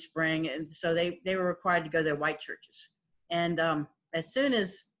Tinkling Spring, and so they were required to go to their white churches. And as soon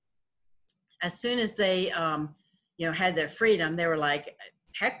as they had their freedom, they were like,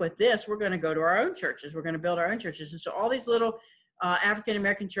 heck with this, we're going to go to our own churches, we're going to build our own churches. And so all these little African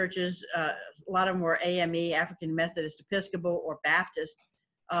American churches, a lot of them were AME, African Methodist Episcopal, or Baptist,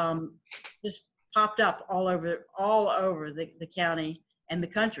 just popped up all over the county and the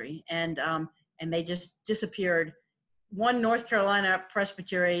country, and they just disappeared. One North Carolina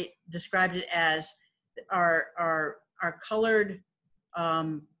presbytery described it as our colored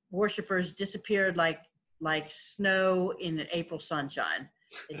worshipers disappeared like snow in an April sunshine.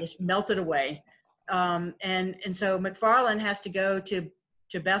 They just melted away. And so McFarland has to go to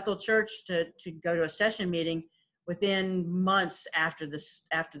Bethel Church to go to a session meeting within months after the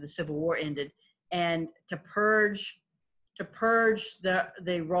Civil War ended, and to purge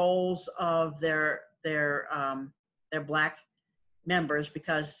the rolls of their black members,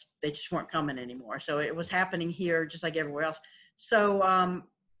 because they just weren't coming anymore. So it was happening here just like everywhere else. So I'm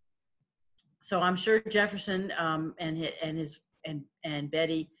sure Jefferson and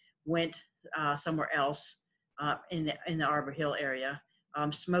Betty went somewhere else in the Arbor Hill area.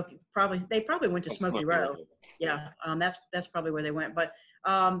 They probably went to Smoky Row. Yeah, that's probably where they went. But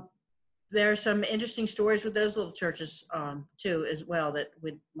there's some interesting stories with those little churches too, as well, that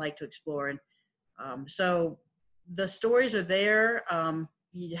we'd like to explore. And so the stories are there.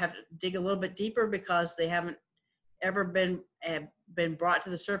 You have to dig a little bit deeper because they haven't ever been brought to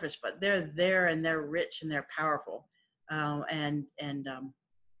the surface, but they're there and they're rich and they're powerful, and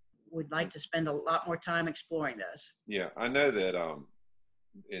would like to spend a lot more time exploring those. Yeah, I know that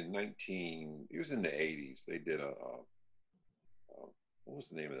it was in the 80s, they did a what was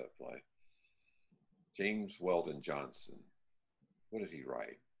the name of that play? James Weldon Johnson. What did he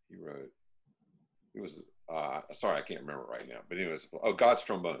write? He wrote, it was, sorry, I can't remember right now, but anyways, God's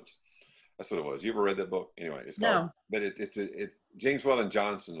Trombones. That's what it was. You ever read that book? Anyway, it's called, No. but James Weldon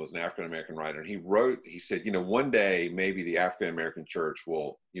Johnson was an African-American writer, and he said, one day maybe the African-American church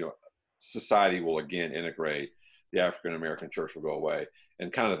will, society will again integrate, the African-American church will go away,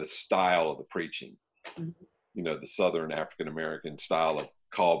 and kind of the style of the preaching, the Southern African-American style of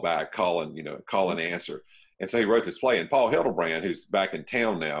call back, call and answer. And so he wrote this play, and Paul Hildebrand, who's back in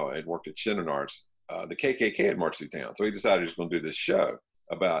town now and worked at Shannon Arts, the KKK had marched through town. So he decided he was going to do this show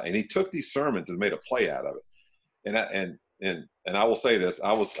and he took these sermons and made a play out of it. And I will say this,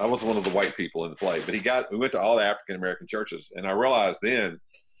 I was one of the white people in the play, but we went to all the African-American churches, and I realized then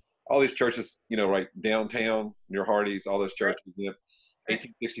all these churches, right downtown near Hardee's, all those churches,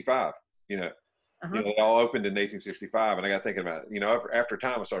 1865, they all opened in 1865. And I got thinking about after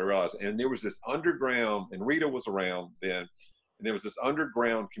time, I started realizing, and there was this underground, and Rita was around then, and there was this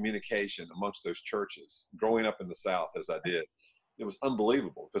underground communication amongst those churches growing up in the South as I did. It was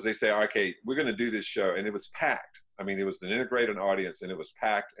unbelievable because they say, okay, we're going to do this show. And it was packed. I mean, it was an integrated audience, and it was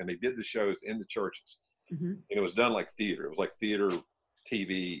packed, and they did the shows in the churches. And it was done like theater. It was like theater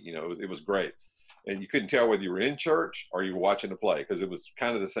TV, it was great. And you couldn't tell whether you were in church or you were watching a play because it was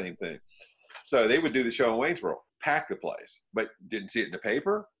kind of the same thing. So they would do the show in Waynesboro, pack the place, but didn't see it in the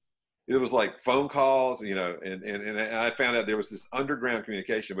paper. It was like phone calls, and I found out there was this underground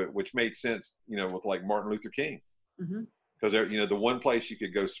communication, but which made sense, with like Martin Luther King. Because the one place you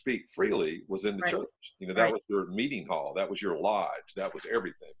could go speak freely was in the church. That was your meeting hall, that was your lodge, that was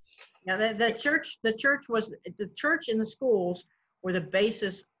everything. Now the church and the schools were the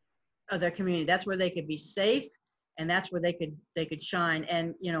basis of their community. That's where they could be safe, and that's where they could shine.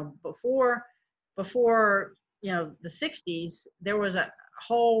 And before the 60s, there was a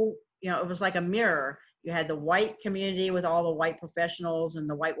whole it was like a mirror. You had the white community with all the white professionals and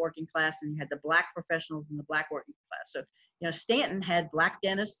the white working class, and you had the black professionals and the black working class. So Stanton had black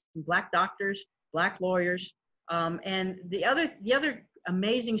dentists, black doctors, black lawyers, and the other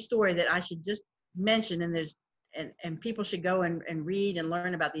amazing story that I should just mention, and people should go and read and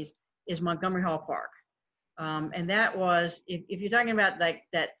learn about these, is Montgomery Hall Park. And that was, if you're talking about like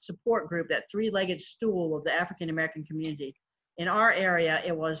that support group, that three-legged stool of the African-American community, in our area,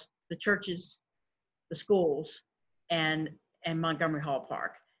 it was the churches, the schools, and Montgomery Hall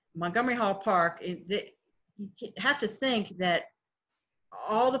Park. Montgomery Hall Park, you have to think that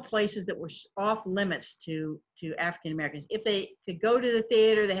all the places that were off limits to African Americans, if they could go to the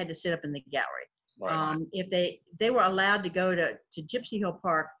theater, they had to sit up in the gallery. Right. If they were allowed to go to Gypsy Hill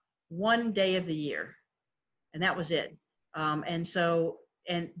Park one day of the year, and that was it. And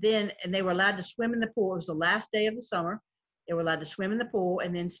they were allowed to swim in the pool. It was the last day of the summer. They were allowed to swim in the pool,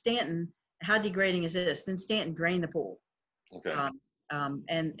 and then Stanton, how degrading is this? Then Stanton drained the pool. Okay.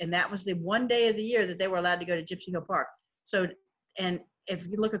 And that was the one day of the year that they were allowed to go to Gypsy Hill Park. So, and if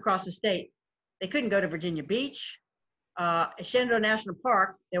you look across the state, they couldn't go to Virginia Beach. At Shenandoah National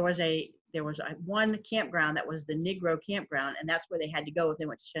Park, there was one campground that was the Negro campground, and that's where they had to go if they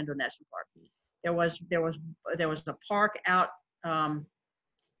went to Shenandoah National Park. There was a park out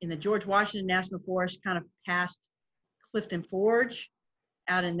in the George Washington National Forest, kind of past Clifton Forge,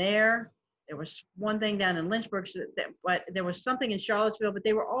 out in there. There was one thing down in Lynchburg, but there was something in Charlottesville, but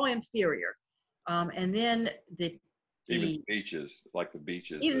they were all inferior. And then even the beaches, like the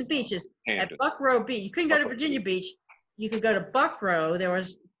beaches. Even the beaches. Hampton. At Buckrow Beach, you couldn't go to Virginia Beach. You could go to Buckrow. There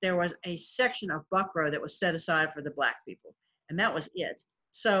was a section of Buckrow that was set aside for the black people, and that was it.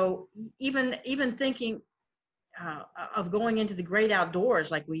 So even thinking of going into the great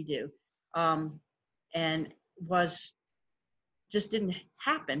outdoors like we do, and just didn't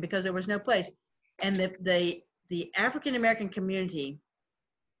happen because there was no place. And the African American community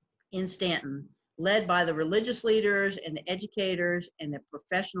in Stanton, led by the religious leaders and the educators and the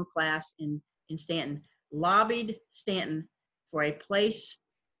professional class in Stanton, lobbied Stanton for a place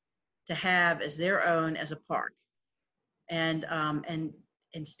to have as their own as a park. And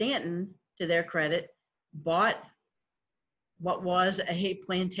Stanton, to their credit, bought what was a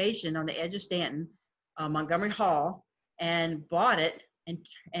plantation on the edge of Stanton, Montgomery Hall, and bought it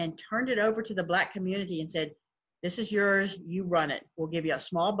and turned it over to the black community and said, "This is yours, you run it. We'll give you a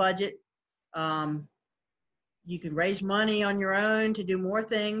small budget. You can raise money on your own to do more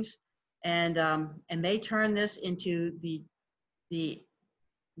things." And they turned this into the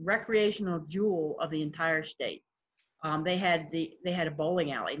recreational jewel of the entire state. They had a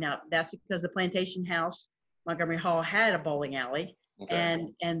bowling alley. Now that's because the plantation house, Montgomery Hall, had a bowling alley. Okay.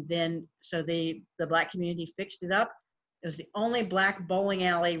 And then so the black community fixed it up. It was the only black bowling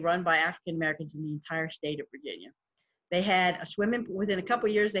alley run by African Americans in the entire state of Virginia. They had a swimming within a couple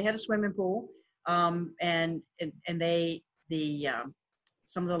of years. They had a swimming pool, and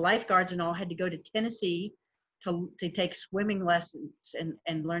some of the lifeguards and all had to go to Tennessee to take swimming lessons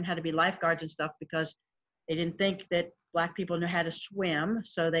and learn how to be lifeguards and stuff, because they didn't think that black people knew how to swim.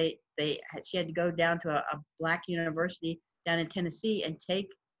 So she had to go down to a black university down in Tennessee and take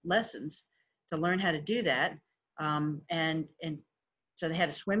lessons to learn how to do that. And so they had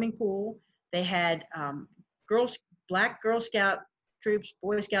a swimming pool. They had black Girl Scout troops,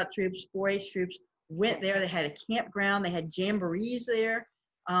 Boy Scout troops, 4-H troops went there. They had a campground. They had jamborees there.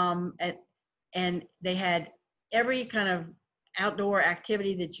 And they had every kind of outdoor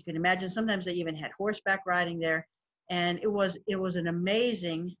activity that you can imagine. Sometimes they even had horseback riding there. And it was an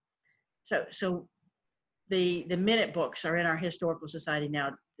amazing, so the minute books are in our historical society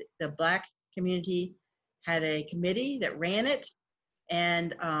now. The black community had a committee that ran it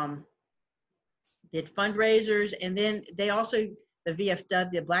and did fundraisers. And then they also,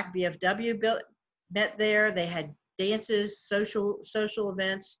 the black VFW met there. They had dances, social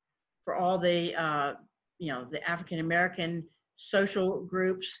events for all the, the African-American social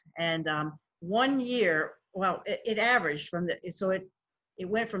groups. And 1 year, well, it averaged it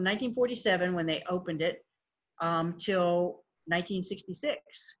went from 1947 when they opened it till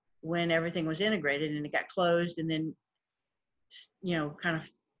 1966 when everything was integrated, and it got closed and then, kind of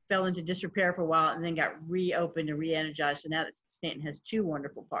fell into disrepair for a while and then got reopened and re-energized. So now Stanton has 2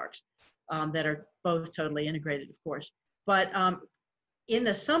 wonderful parks that are both totally integrated, of course. But in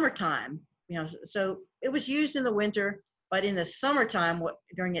the summertime, so it was used in the winter, but in the summertime,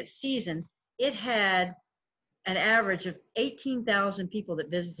 during its season, it had an average of 18,000 people that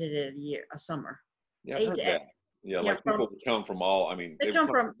visited it a summer. Yeah, I've heard that. Yeah, like people would come from all, they come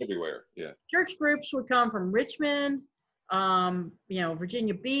from everywhere. Yeah. Church groups would come from Richmond,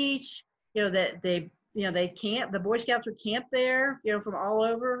 Virginia Beach, they camp, the Boy Scouts would camp there, from all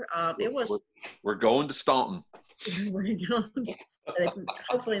over. We're going to Staunton.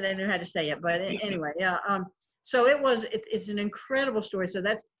 Hopefully they knew how to say it, but anyway, yeah. So it's an incredible story. So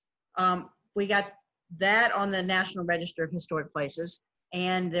that's, we got that on the National Register of Historic Places,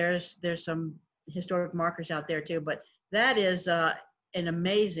 and there's some historic markers out there too, but that is an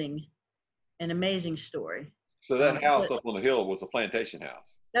amazing story. So that house up on the hill was a plantation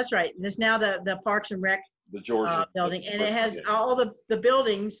house. That's right. It's now the Parks and Rec building, and it has all the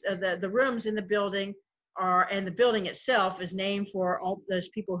buildings, the rooms in the building and the building itself is named for all those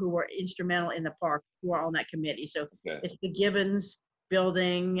people who were instrumental in the park, who are on that committee. So it's the Gibbons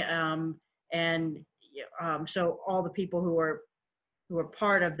building, so all the people who are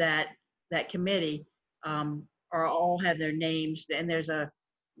part of that committee all have their names. And there's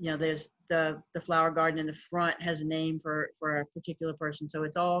there's the flower garden in the front has a name for a particular person. So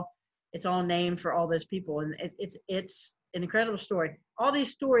it's all named for all those people, and it's an incredible story. All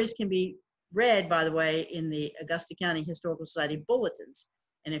these stories can be read, by the way, in the Augusta County Historical Society bulletins.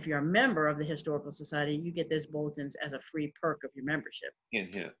 And if you're a member of the Historical Society, you get those bulletins as a free perk of your membership.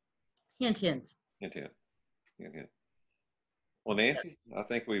 Hint, hint. Hint, hint. Hint, hint. Hint, hint. Well, Nancy, I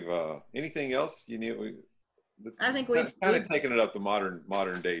think we've, anything else you need? I think we've kind of taken it up to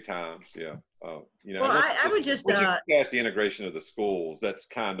modern day times. Yeah. Well, I would just past the integration of the schools. That's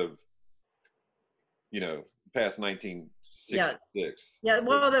kind of, past 1966. Yeah.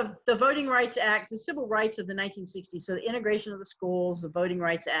 Well, the Voting Rights Act, the Civil Rights of the 1960s. So the integration of the schools, the Voting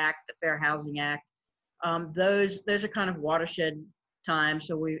Rights Act, the Fair Housing Act. Those are kind of watershed times.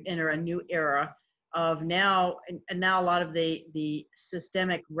 So we enter a new era of now, and now a lot of the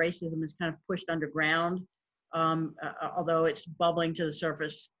systemic racism is kind of pushed underground. Although it's bubbling to the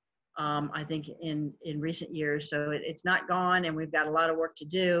surface, I think in recent years. So it's not gone, and we've got a lot of work to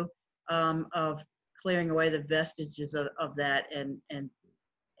do of clearing away the vestiges of that and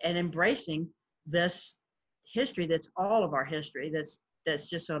embracing this history that's all of our history. That's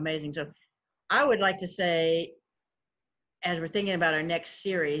just so amazing. So I would like to say, as we're thinking about our next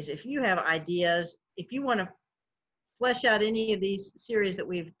series, if you have ideas, if you want to flesh out any of these series that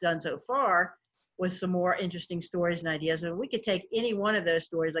we've done so far with some more interesting stories and ideas, and we could take any one of those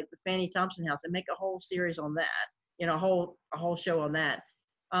stories, like the Fanny Thompson House, and make a whole series on that, a whole show on that.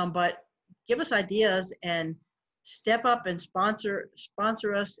 But give us ideas and step up and sponsor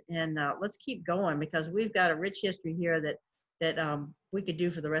us, and let's keep going, because we've got a rich history here that we could do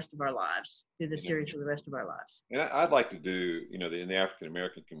for the rest of our lives, do the series for the rest of our lives. And I'd like to do, in the African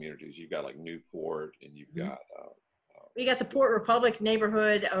American communities, you've got like Newport, and you've got. We got the Port Republic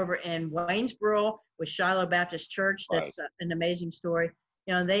neighborhood over in Waynesboro with Shiloh Baptist Church. That's an amazing story.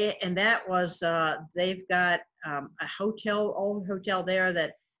 and that was, they've got a hotel, old hotel there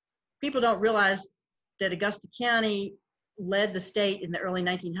that people don't realize that Augusta County led the state in the early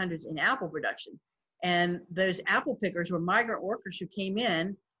 1900s in apple production. And those apple pickers were migrant workers who came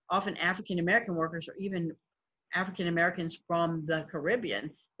in, often African-American workers or even African-Americans from the Caribbean.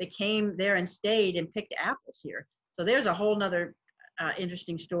 They came there and stayed and picked apples here. So there's a whole nother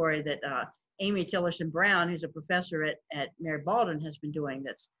interesting story that Amy Tillerson Brown, who's a professor at Mary Baldwin, has been doing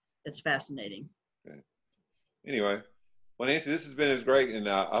that's fascinating. Okay. Anyway, well, Nancy, this has been as great, and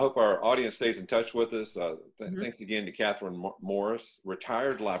I hope our audience stays in touch with us. Thanks again to Catherine Morris,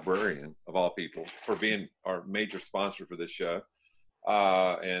 retired librarian of all people, for being our major sponsor for this show.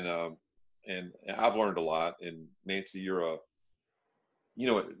 And I've learned a lot. And Nancy, you're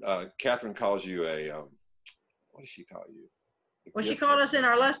Catherine calls you what does she call you? Well, she called us in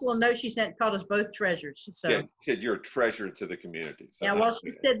our last little note she sent, called us both treasures. So yeah, she said you're a treasure to the community. So yeah, well,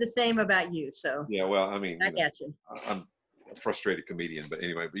 she said the same about you. So yeah, well, I mean, I got you. I'm a frustrated comedian, but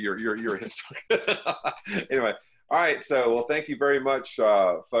anyway, but you're a historian. Anyway, all right. So, well, thank you very much,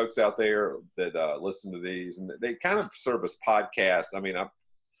 folks out there that listen to these, and they kind of serve as podcasts. I mean,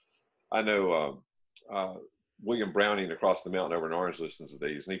 I know William Browning across the mountain over in Orange listens to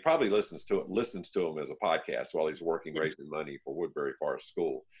these, and he probably listens to them as a podcast while he's working raising money for Woodbury Forest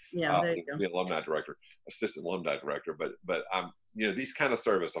School. Yeah, there you go. The alumni director, assistant alumni director, but these kind of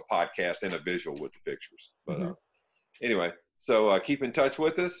serve as a podcast and a visual with the pictures. But anyway, so keep in touch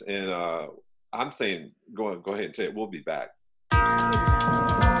with us, and I'm saying go ahead and say it. We'll be back.